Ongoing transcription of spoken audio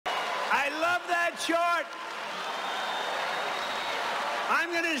I love that chart. I'm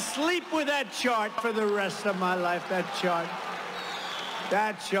going to sleep with that chart for the rest of my life, that chart.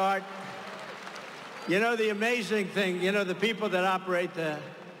 That chart. You know, the amazing thing, you know, the people that operate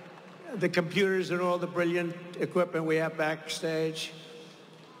the computers and all the brilliant equipment we have backstage,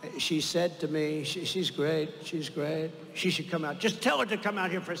 she said to me, she's great, she's great. She should come out. Just tell her to come out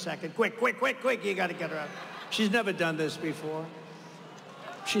here for a second. Quick, quick, quick, quick. You got to get her out. She's never done this before.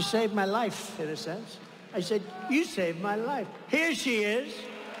 She saved my life, in a sense. I said, you saved my life. Here she is.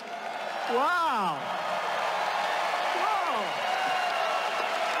 Wow. Whoa.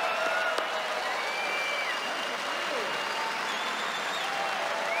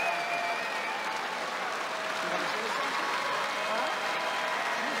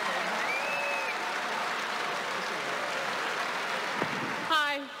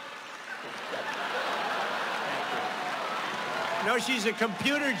 Hi. No, she's a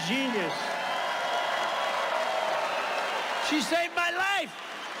computer genius. She saved my life.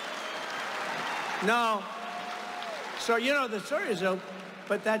 No. So, you know, the story is,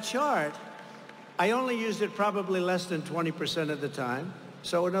 but that chart, I only used it probably less than 20% of the time.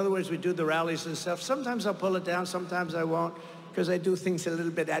 So in other words, we do the rallies and stuff. Sometimes I'll pull it down, sometimes I won't, because I do things a little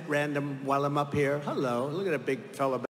bit at random while I'm up here. Hello, look at a big fella.